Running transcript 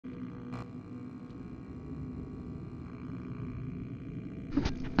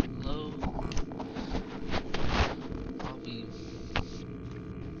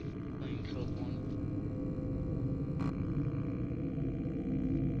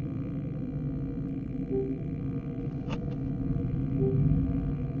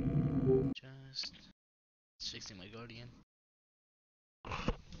replacing my guardian.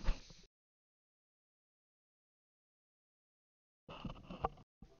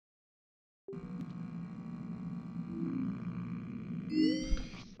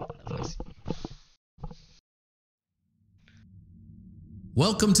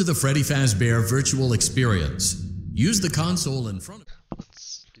 Welcome to the Freddy Fazbear Virtual Experience. Use the console in front of you.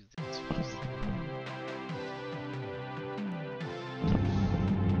 Let's do this first.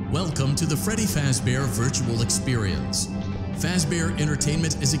 Welcome to the Freddy Fazbear Virtual Experience. Fazbear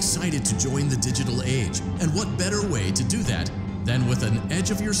Entertainment is excited to join the digital age, and what better way to do that than with an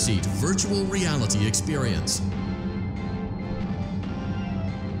edge-of-your-seat virtual reality experience.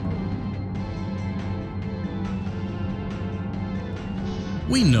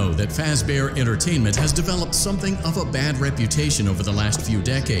 We know that Fazbear Entertainment has developed something of a bad reputation over the last few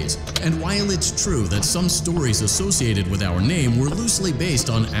decades, and while it's true that some stories associated with our name were loosely based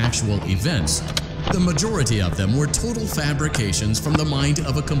on actual events, the majority of them were total fabrications from the mind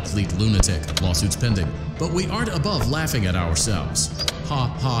of a complete lunatic. Lawsuits pending. But we aren't above laughing at ourselves. Ha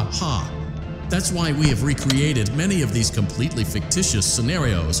ha ha. That's why we have recreated many of these completely fictitious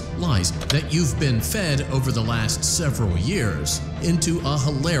scenarios, lies, that you've been fed over the last several years into a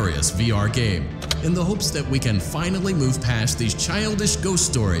hilarious VR game, in the hopes that we can finally move past these childish ghost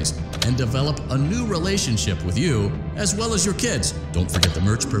stories and develop a new relationship with you, as well as your kids. Don't forget the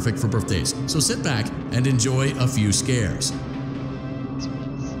merch, perfect for birthdays. So sit back and enjoy a few scares.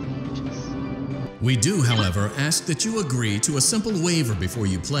 We do, however, ask that you agree to a simple waiver before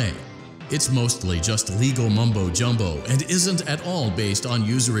you play. It's mostly just legal mumbo-jumbo and isn't at all based on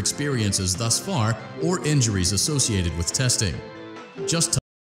user experiences thus far or injuries associated with testing. Just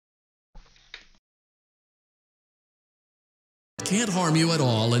can't harm you at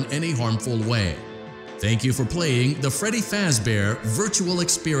all in any harmful way. Thank you for playing the Freddy Fazbear Virtual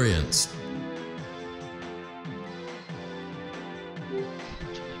Experience.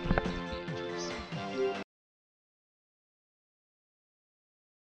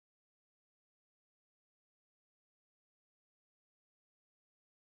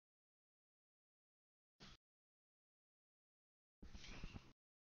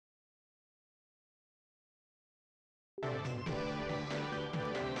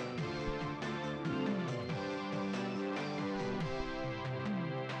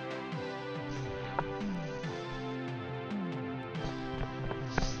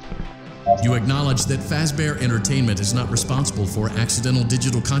 You acknowledge that Fazbear Entertainment is not responsible for accidental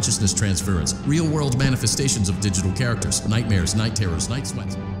digital consciousness transference, real-world manifestations of digital characters, nightmares, night terrors, night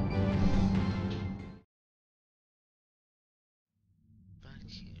sweats. Back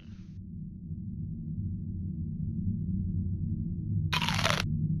here.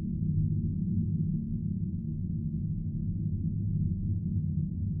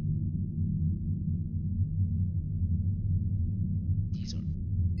 These are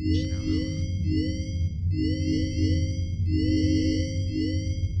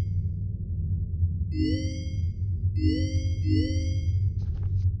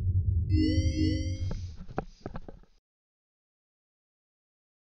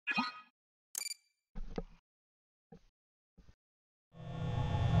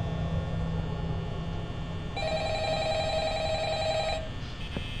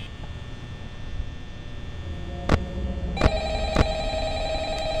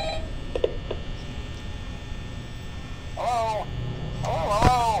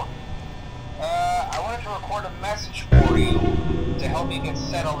record a message for you to help you get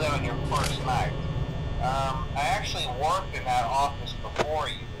settled in on your first night. I actually worked in that office before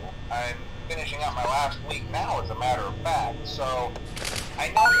you. I'm finishing up my last week now, as a matter of fact, so I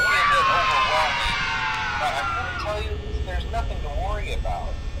know it can be a bit overwhelming, but I'm going to tell you there's nothing to worry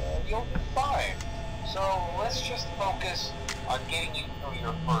about. You'll be fine. So let's just focus on getting you through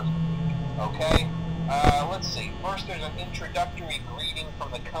your first week, okay? Let's see. First, there's an introductory greeting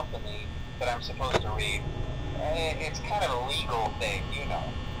from the company that I'm supposed to read. It's kind of a legal thing, you know.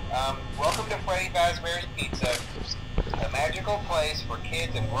 Welcome to Freddy Fazbear's Pizza, a magical place for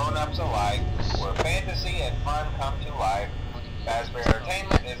kids and grown-ups alike, where fantasy and fun come to life. Fazbear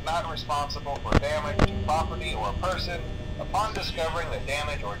Entertainment is not responsible for damage to property or person. Upon discovering that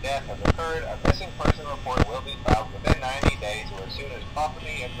damage or death has occurred, a missing person report will be filed within 90 days or as soon as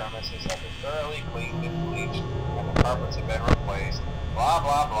property and premises have been thoroughly cleaned and bleached and the carpets have been replaced. Blah,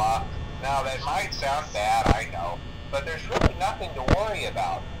 blah, blah. Now, that might sound bad, I know, but there's really nothing to worry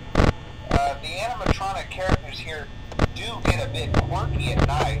about. The animatronic characters here do get a bit quirky at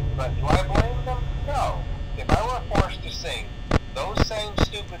night, but do I blame them? No. If I were forced to sing those same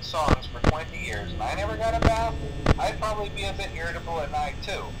stupid songs for 20 years and I never got a bath, I'd probably be a bit irritable at night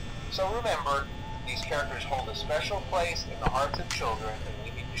too. So remember, these characters hold a special place in the hearts of children, and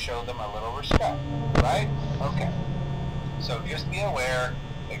we need to show them a little respect, right? Okay. So just be aware,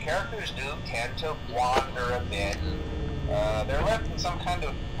 the characters do tend to wander a bit. They're left in some kind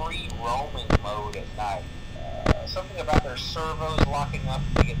of free roaming mode at night. Something about their servos locking up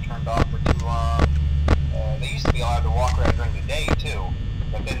if they get turned off for too long. They used to be allowed to walk around during the day too,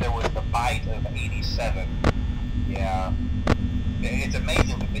 but then there was the bite of 87. Yeah. It's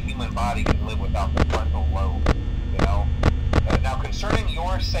amazing that the human body can live without the frontal lobe, you know? Now, concerning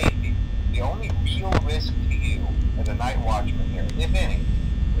your safety, the only real risk to you as a night watchman here, if any,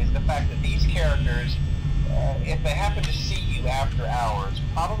 is the fact that these characters, if they happen to see you after hours,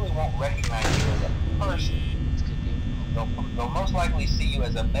 probably won't recognize you as a person. They'll most likely see you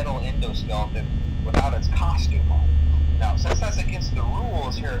as a metal endoskeleton without its costume on. Now, since that's against the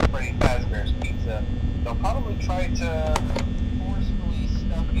rules here at Freddy Fazbear's Pizza, they'll probably try to forcefully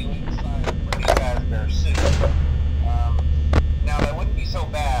stuff you inside a Freddy Fazbear suit. Now, that wouldn't be so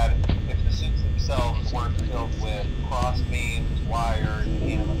bad if the suits themselves weren't filled with crossbeams, wires, and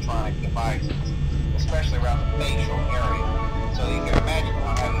animatronic devices, especially around the facial area. So you can imagine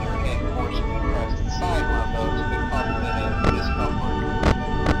how having your head forcibly pressed inside one of those could cause a bit of discomfort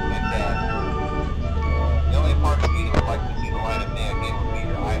and death. The only parts of you that would like to see the light of day again would be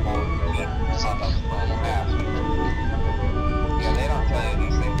your eyeballs and your teeth, sometimes from the mask. Yeah, they don't tell you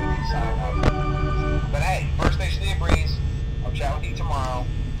these things when you sign up. But hey, first station of the breeze. I'll chat with you tomorrow.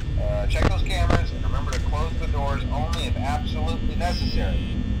 Check those cameras and remember to close the doors only if absolutely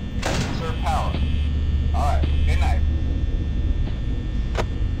necessary. Conserve power. Alright, good night.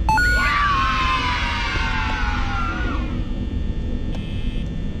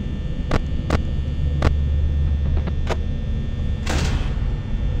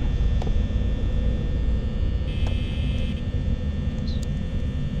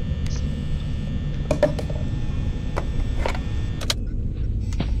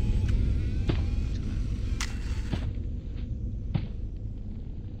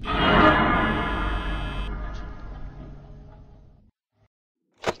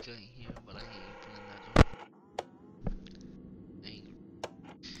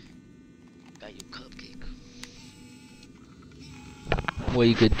 What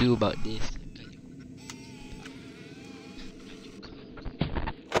you could do about this?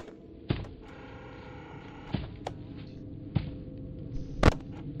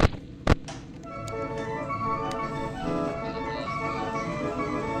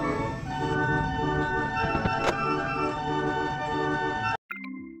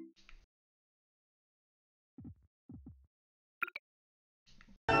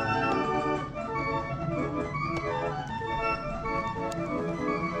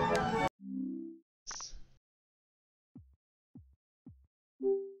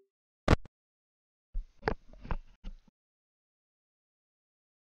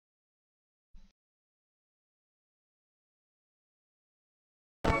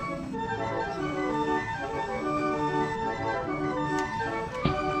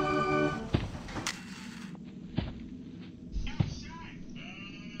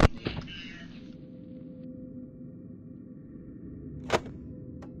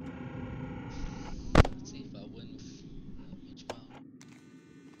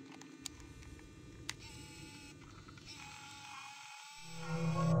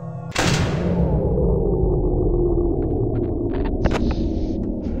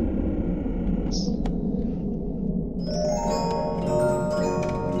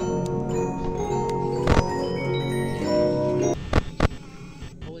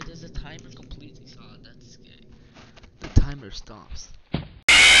 Stops.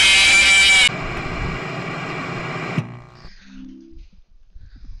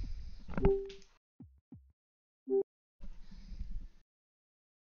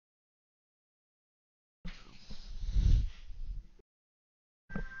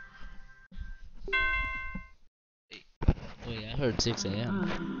 Wait, I heard 6 a.m.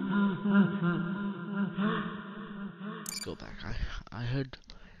 Let's go back. I heard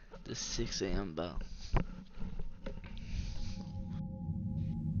the 6 a.m. bell.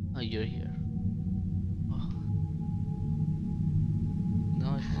 Oh, you're here. Oh.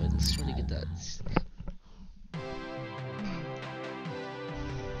 No, wait, let's try to get that.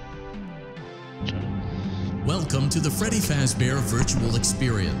 Welcome to the Freddy Fazbear Virtual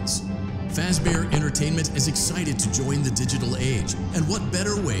Experience. Fazbear Entertainment is excited to join the digital age, and what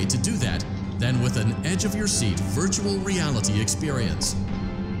better way to do that than with an edge-of-your-seat virtual reality experience.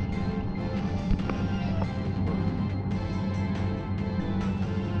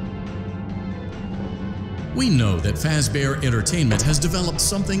 We know that Fazbear Entertainment has developed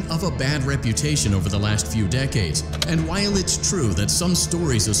something of a bad reputation over the last few decades, and while it's true that some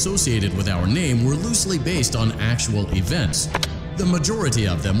stories associated with our name were loosely based on actual events, the majority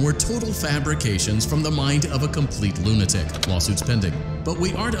of them were total fabrications from the mind of a complete lunatic. Lawsuits pending. But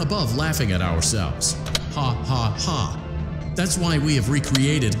we aren't above laughing at ourselves. Ha ha ha. That's why we have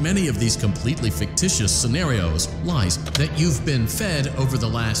recreated many of these completely fictitious scenarios, lies that you've been fed over the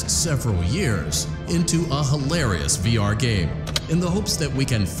last several years, into a hilarious VR game, in the hopes that we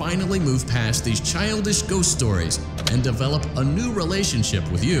can finally move past these childish ghost stories and develop a new relationship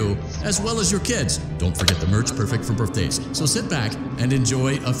with you, as well as your kids. Don't forget the merch, perfect for birthdays. So sit back and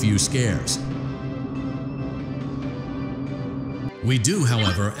enjoy a few scares. We do,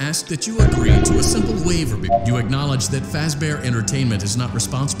 however, ask that you agree to a simple waiver. You acknowledge that Fazbear Entertainment is not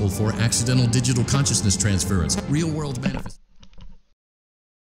responsible for accidental digital consciousness transference, real-world benefits.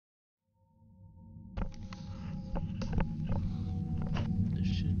 There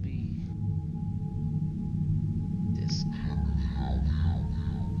should be this.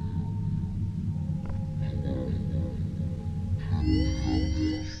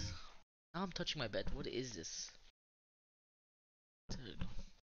 Now I'm touching my bed. What is this? There we go.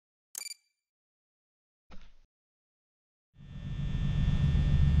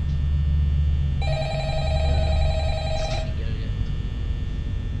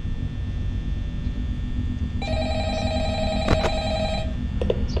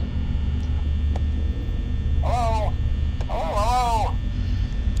 Hello? Hello?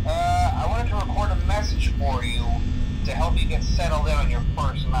 I wanted to record a message for you to help you get settled in on your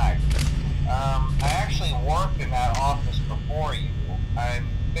first night. I actually worked in that office before you. I'm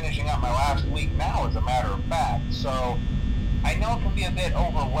finishing up my last week now, as a matter of fact, so I know it can be a bit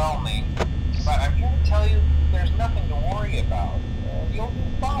overwhelming, but I'm here to tell you there's nothing to worry about. You'll be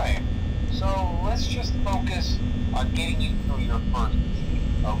fine. So let's just focus on getting you through your first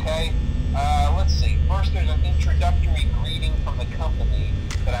week, okay? Let's see. First, there's an introductory greeting from the company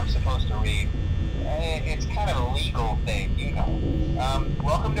that I'm supposed to read. It's kind of a legal thing, you know.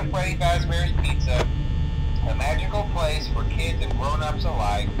 Welcome to Freddy Fazbear's Pizza, a magical place for kids and grown-ups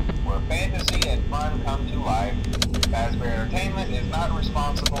alike, where fantasy and fun come to life. Fazbear Entertainment is not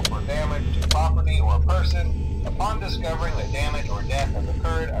responsible for damage to property or person. Upon discovering that damage or death has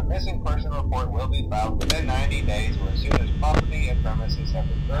occurred, a missing person report will be filed within 90 days, or as soon as property and premises have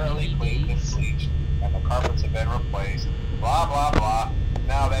been thoroughly cleaned and bleached, and the carpets have been replaced. Blah, blah, blah.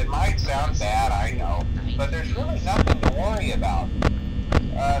 Now, that might sound bad, I know, but there's really nothing to worry about.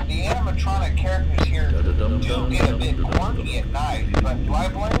 The animatronic characters here do get a bit quirky at night, but do I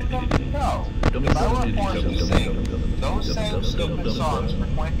blame them? No. If I were forced to sing those same stupid songs for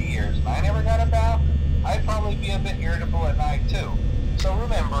 20 years and I never got a bath, I'd probably be a bit irritable at night too. So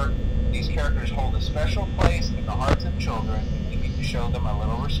remember, these characters hold a special place in the hearts of children, and we need to show them a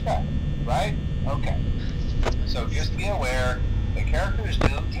little respect, right? Okay. So just be aware, the characters do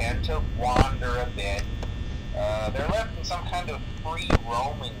tend to wander a bit. They're left in some kind of free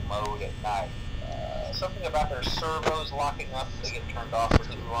roaming mode at night. Something about their servos locking up if they get turned off for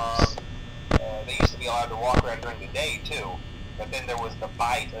too long. They used to be allowed to walk around during the day too, but then there was the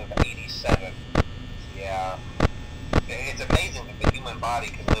bite of 87. Yeah, it's amazing that the human body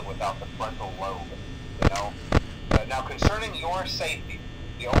can live without the frontal lobe, you know? Now concerning your safety,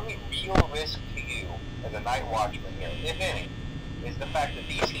 the only real risk to you as a night watchman here, if any, is the fact that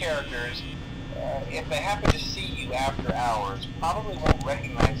these characters, if they happen to see you after hours, probably won't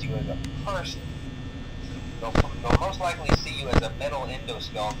recognize you as a person. They'll most likely see you as a metal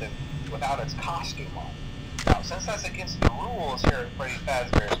endoskeleton without its costume on. Now, since that's against the rules here at Freddy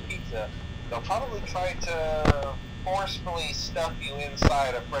Fazbear's Pizza, they'll probably try to forcefully stuff you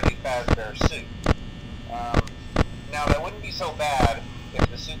inside a Freddy Fazbear suit. Now, that wouldn't be so bad if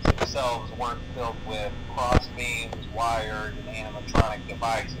the suits themselves weren't filled with cross beams, wires, and animatronic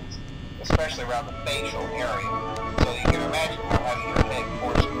devices, especially around the facial area. So you can imagine how having your head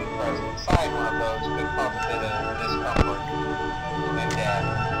forcibly pressed inside one of those could cause a bit of discomfort and death.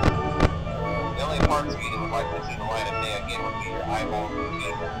 The only parts of you that would likely see the light of day again would be your eyeballs and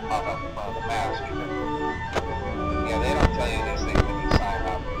teeth that pop up in front of the mask. Yeah, they don't tell you these things when you sign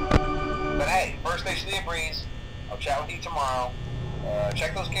up. But hey, first station of the breeze. I'll chat with you tomorrow.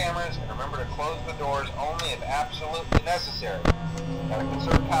 Check those cameras and remember to close the doors only if absolutely necessary. Gotta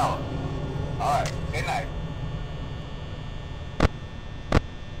conserve power. Alright, good night.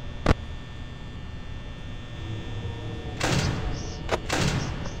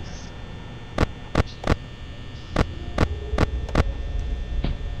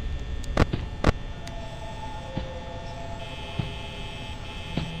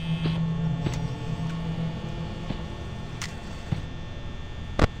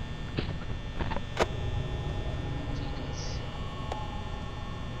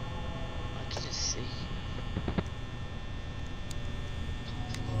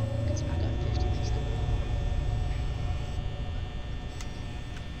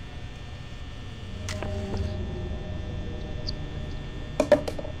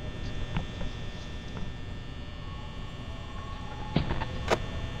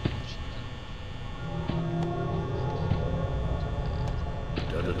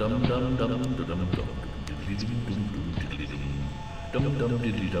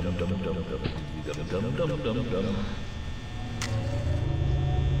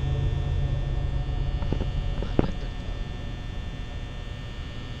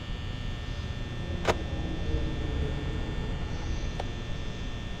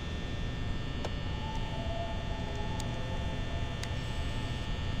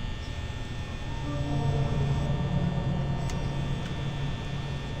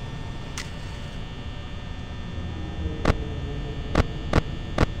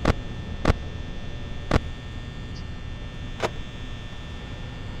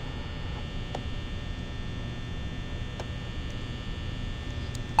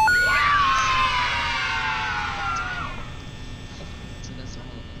 So that's all of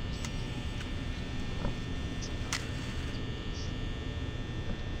them.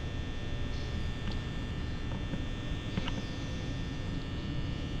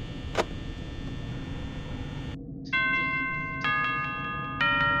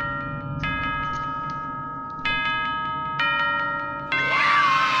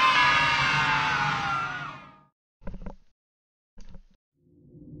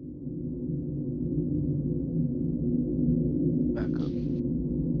 Back up.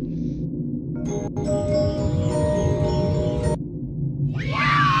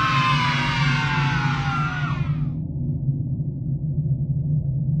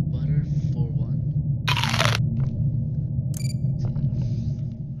 Butter for one.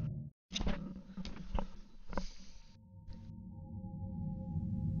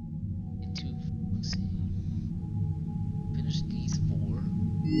 And two. Let's see. Finish these four.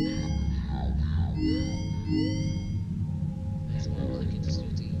 As well, I can just do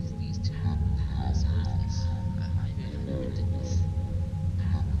these two. That's worthless. I never did this.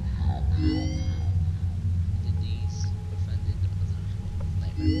 Did these. Offended the president.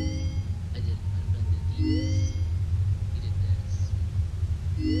 Nightmare. I did. I offended these. He did this.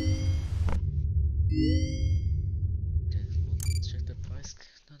 Okay, we'll check the price.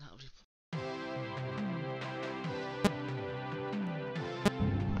 No, not really.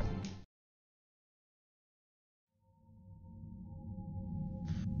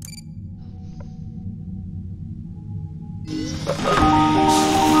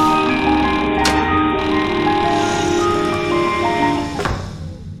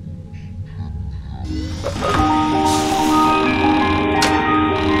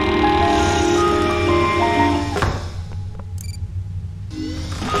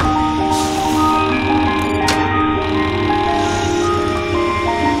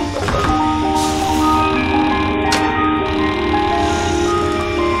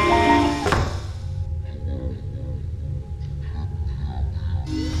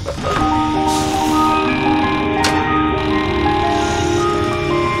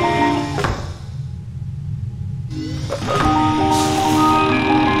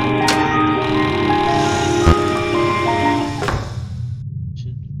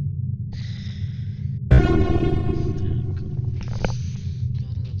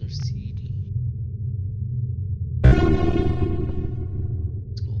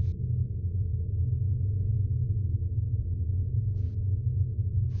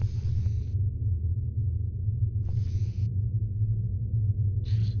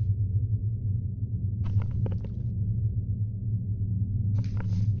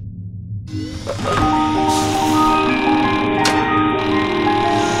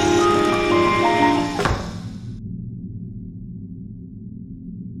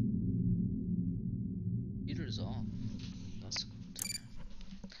 Computer's off. That's good.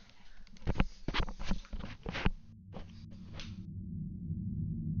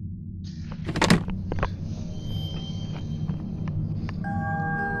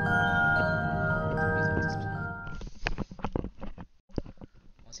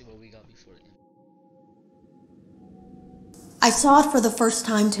 Let's see what we got before it. I saw it for the first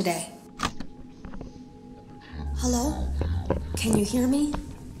time today. Hello? Can you hear me?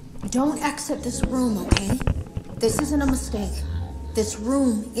 Don't exit this room, okay? This isn't a mistake. This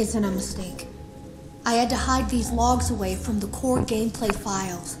room isn't a mistake. I had to hide these logs away from the core gameplay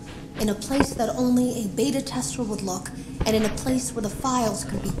files, in a place that only a beta tester would look, and in a place where the files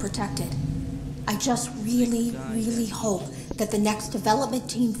could be protected. I just really hope that the next development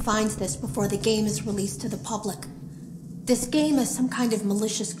team finds this before the game is released to the public. This game has some kind of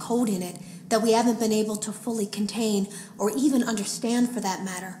malicious code in it that we haven't been able to fully contain or even understand for that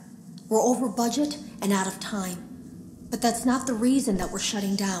matter. We're over budget and out of time. But that's not the reason that we're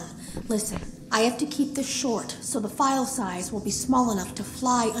shutting down. Listen, I have to keep this short so the file size will be small enough to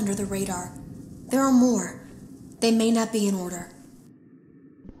fly under the radar. There are more. They may not be in order.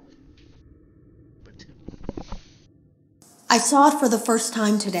 I saw it for the first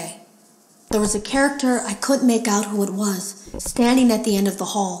time today. There was a character, I couldn't make out who it was, standing at the end of the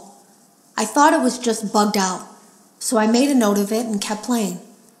hall. I thought it was just bugged out, so I made a note of it and kept playing.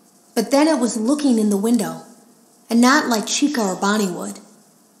 But then it was looking in the window, and not like Chica or Bonnie would.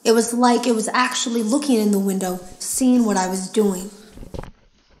 It was like it was actually looking in the window, seeing what I was doing.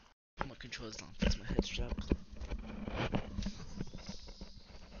 My controller's not fits my head strap.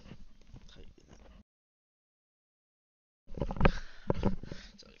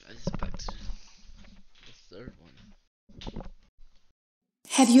 Sorry guys, back to the third one.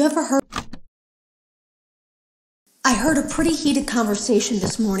 Have you ever heard? I heard a pretty heated conversation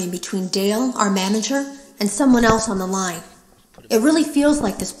this morning between Dale, our manager, and someone else on the line. It really feels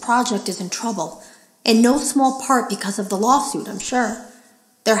like this project is in trouble, in no small part because of the lawsuit, I'm sure.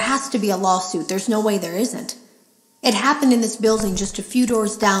 There has to be a lawsuit, there's no way there isn't. It happened in this building just a few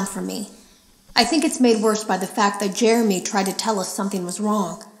doors down from me. I think it's made worse by the fact that Jeremy tried to tell us something was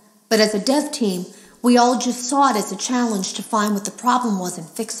wrong. But as a dev team, we all just saw it as a challenge to find what the problem was and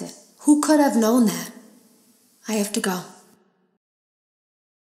fix it. Who could have known that? I have to go.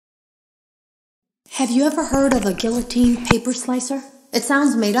 Have you ever heard of a guillotine paper slicer? It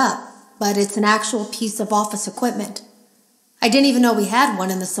sounds made up, but it's an actual piece of office equipment. I didn't even know we had one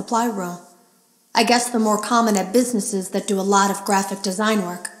in the supply room. I guess they're more common at businesses that do a lot of graphic design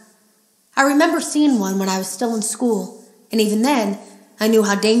work. I remember seeing one when I was still in school, and even then, I knew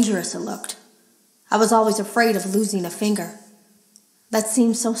how dangerous it looked. I was always afraid of losing a finger. That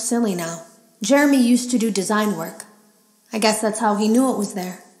seems so silly now. Jeremy used to do design work. I guess that's how he knew it was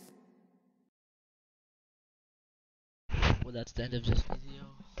there. Well, that's the end of this video.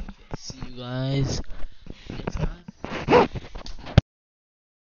 See you guys next time.